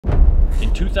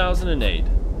In 2008,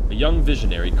 a young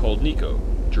visionary called Nico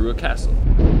drew a castle.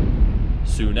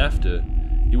 Soon after,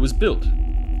 it was built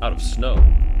out of snow.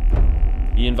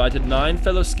 He invited 9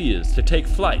 fellow skiers to take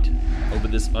flight over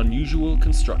this unusual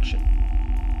construction.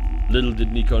 Little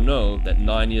did Nico know that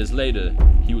 9 years later,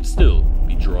 he would still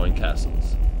be drawing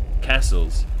castles.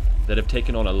 Castles that have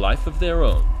taken on a life of their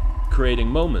own, creating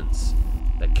moments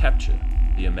that capture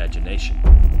the imagination.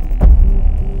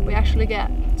 We actually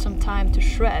get some time to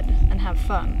shred and have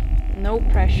fun. No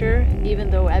pressure, even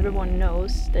though everyone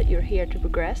knows that you're here to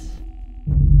progress.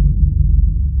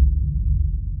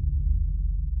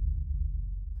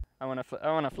 I wanna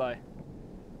fly.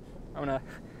 I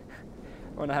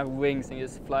wanna have wings and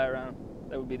just fly around.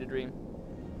 That would be the dream.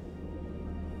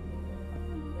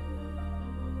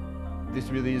 This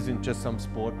really isn't just some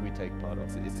sport we take part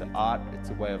of. It's an art, it's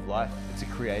a way of life, it's a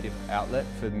creative outlet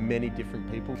for many different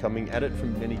people coming at it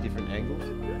from many different angles.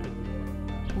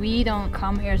 We don't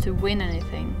come here to win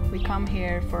anything. We come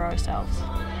here for ourselves.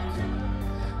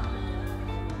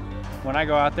 When I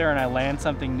go out there and I land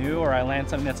something new, or I land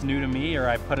something that's new to me, or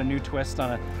I put a new twist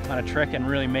on a trick and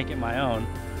really make it my own,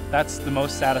 that's the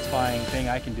most satisfying thing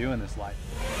I can do in this life.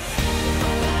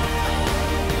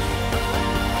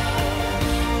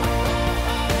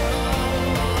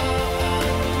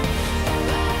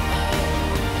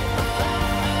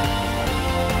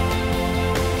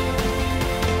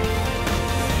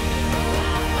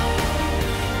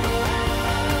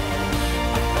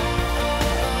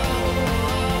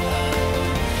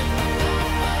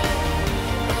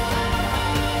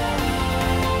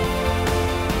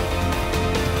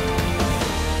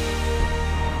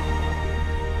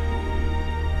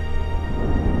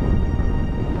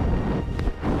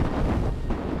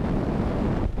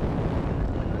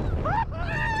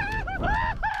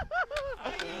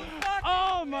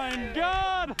 Oh my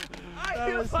God! I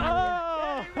feel so